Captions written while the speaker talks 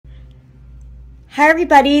Hi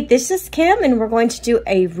everybody, this is Kim and we're going to do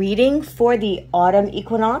a reading for the Autumn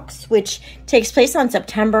Equinox, which takes place on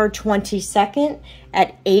September 22nd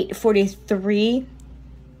at 8:43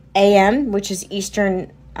 a.m., which is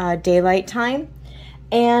Eastern Daylight Time.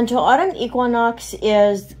 And Autumn Equinox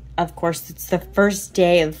is, of course, it's the first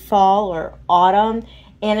day of fall or autumn,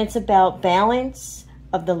 and it's about balance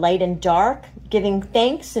of the light and dark, giving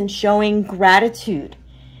thanks and showing gratitude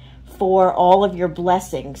for all of your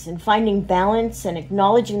blessings and finding balance and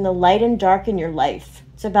acknowledging the light and dark in your life.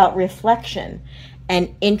 It's about reflection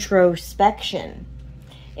and introspection.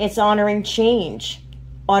 It's honoring change.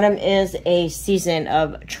 Autumn is a season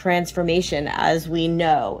of transformation, as we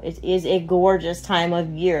know. It is a gorgeous time of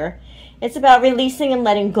year. It's about releasing and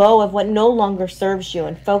letting go of what no longer serves you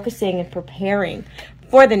and focusing and preparing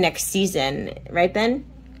for the next season. Right, Ben?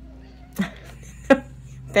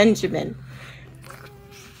 Benjamin.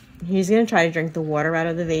 He's going to try to drink the water out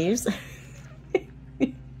of the vase.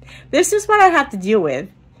 This is what I have to deal with.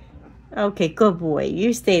 Okay, good boy.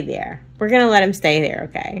 You stay there. We're going to let him stay there,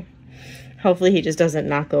 okay? Hopefully he just doesn't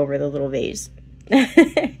knock over the little vase.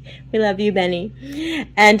 We love you, Benny.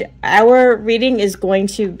 And our reading is I'm going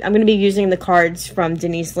to be using the cards from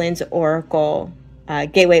Denise Lynn's Oracle,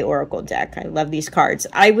 Gateway Oracle deck. I love these cards.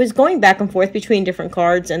 I was going back and forth between different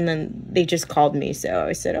cards, and then they just called me. So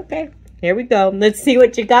I said, okay. Here we go. Let's see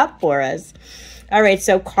what you got for us. All right,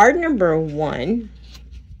 so card number 1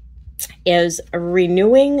 is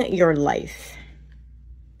renewing your life.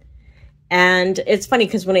 And it's funny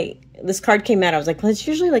because when this card came out, I was like, well, it's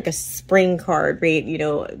usually like a spring card, right? You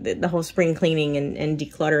know, the whole spring cleaning and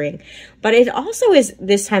decluttering. But it also is,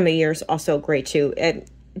 this time of year is also great too. And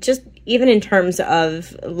just even in terms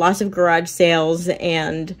of lots of garage sales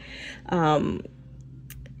and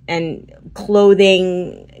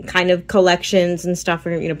clothing kind of collections and stuff,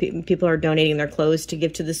 where, you know, people are donating their clothes to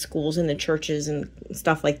give to the schools and the churches and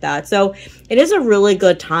stuff like that. So it is a really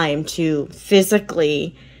good time to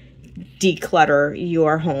physically declutter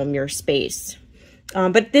your home, your space.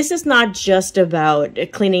 But this is not just about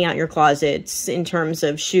cleaning out your closets in terms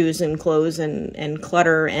of shoes and clothes and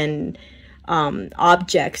clutter and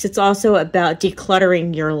objects. It's also about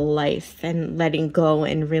decluttering your life and letting go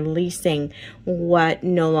and releasing what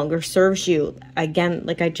no longer serves you. Again,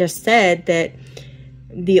 like I just said, that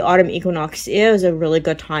the autumn equinox is a really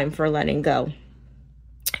good time for letting go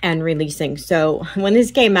and releasing. So when this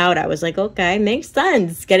came out, I was like, okay, makes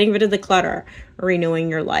sense. Getting rid of the clutter, renewing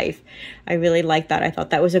your life. I really like that. I thought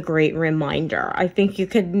that was a great reminder. I think you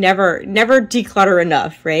could never declutter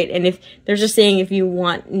enough, right? And if there's just saying, if you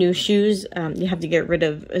want new shoes, you have to get rid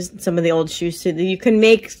of some of the old shoes so that you can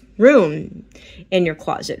make room in your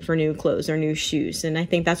closet for new clothes or new shoes. And I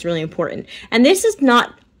think that's really important. And this is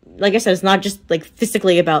not, like I said, it's not just like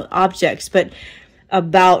physically about objects, but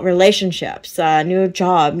about relationships, new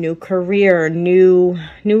job, new career, new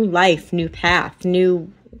life, new path, new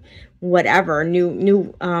whatever,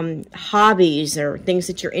 new hobbies or things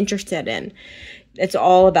that you're interested in. It's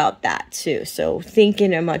all about that too. So think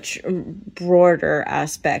in a much broader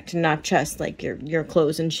aspect, not just like your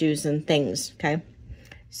clothes and shoes and things, okay?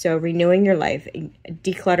 So renewing your life,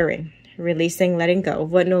 decluttering, releasing, letting go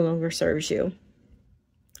of what no longer serves you.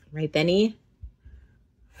 Right, Benny?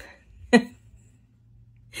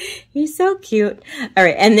 He's so cute. All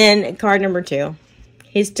right, and then card number 2.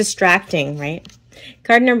 He's distracting, right?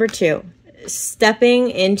 Card number 2, stepping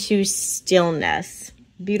into stillness.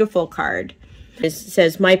 Beautiful card. It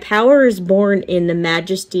says, my power is born in the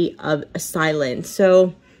majesty of silence.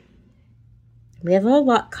 So we have a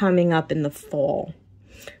lot coming up in the fall.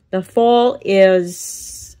 The fall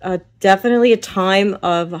is definitely a time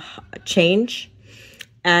of change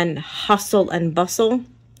and hustle and bustle.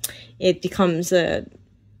 It becomes a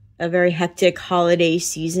very hectic holiday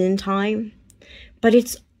season time, but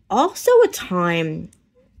it's also a time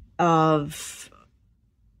of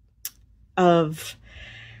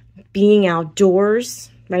being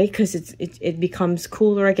outdoors, right? Because it becomes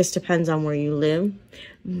cooler. I guess depends on where you live,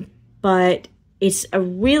 but it's a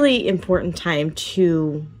really important time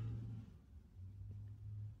to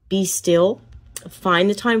be still,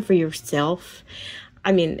 find the time for yourself.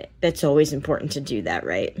 I mean, that's always important to do that,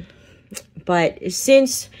 right? But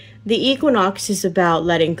since the equinox is about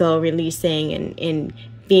letting go, releasing, and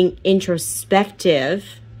being introspective,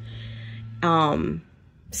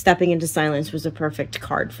 stepping into silence was a perfect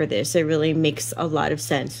card for this. It really makes a lot of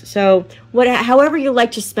sense. So however you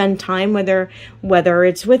like to spend time, whether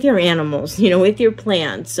it's with your animals, you know, with your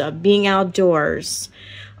plants, being outdoors,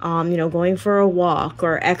 you know, going for a walk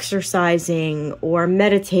or exercising or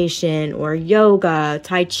meditation or yoga,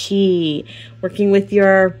 tai chi, working with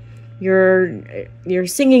your your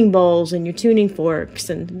singing bowls and your tuning forks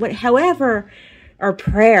and however, or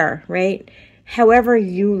prayer, right? However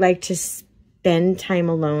you like to spend time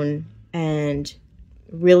alone and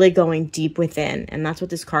really going deep within. And that's what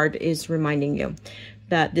this card is reminding you,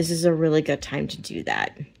 that this is a really good time to do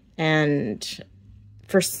that. And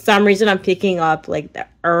for some reason, I'm picking up like the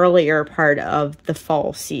earlier part of the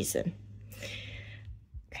fall season.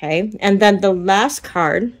 Okay. And then the last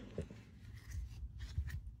card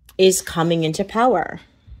is coming into power.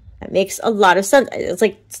 That makes a lot of sense. It's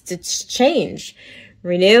like it's change.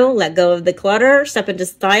 Renew, let go of the clutter, step into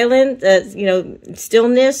silence,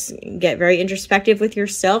 stillness, get very introspective with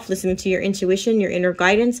yourself, listening to your intuition, your inner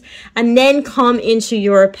guidance, and then come into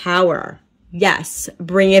your power. Yes,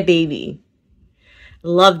 bring a baby.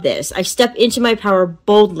 Love this. I step into my power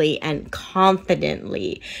boldly and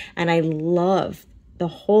confidently, and I love the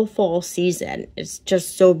whole fall season. It's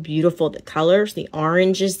just so beautiful. The colors, the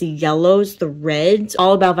oranges, the yellows, the reds,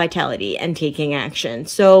 all about vitality and taking action.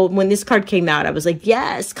 So when this card came out, I was like,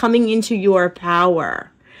 yes, coming into your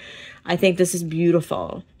power. I think this is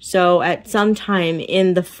beautiful. So at some time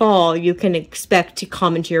in the fall, you can expect to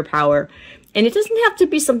come into your power. And it doesn't have to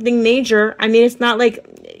be something major. I mean, it's not like,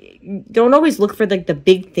 don't always look for like the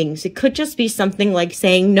big things. It could just be something like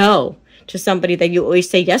saying no to somebody that you always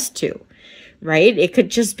say yes to. Right? It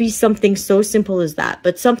could just be something so simple as that.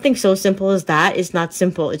 But something so simple as that is not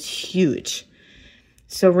simple. It's huge.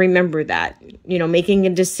 So remember that, making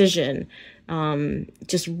a decision,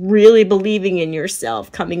 just really believing in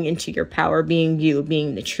yourself, coming into your power, being you,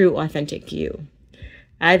 being the true, authentic you.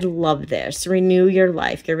 I love this. Renew your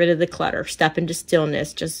life. Get rid of the clutter. Step into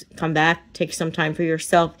stillness. Just come back. Take some time for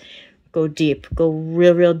yourself. Go deep. Go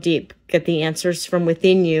real, real deep. Get the answers from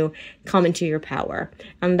within you. Come into your power.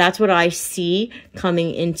 And that's what I see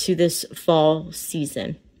coming into this fall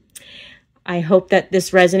season. I hope that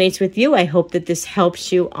this resonates with you. I hope that this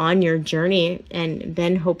helps you on your journey. And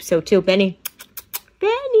Ben hopes so too. Benny,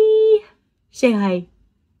 say hi.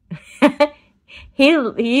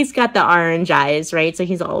 He's got the orange eyes, right? So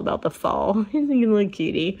he's all about the fall. He's a little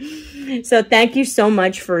cutie. So thank you so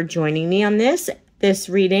much for joining me on this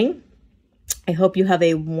reading. I hope you have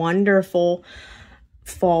a wonderful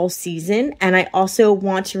fall season. And I also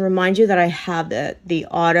want to remind you that I have the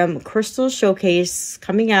Autumn Crystal Showcase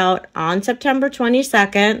coming out on September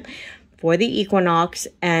 22nd for the equinox.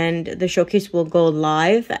 And the showcase will go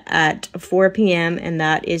live at 4 p.m. and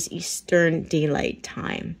that is Eastern Daylight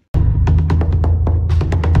Time.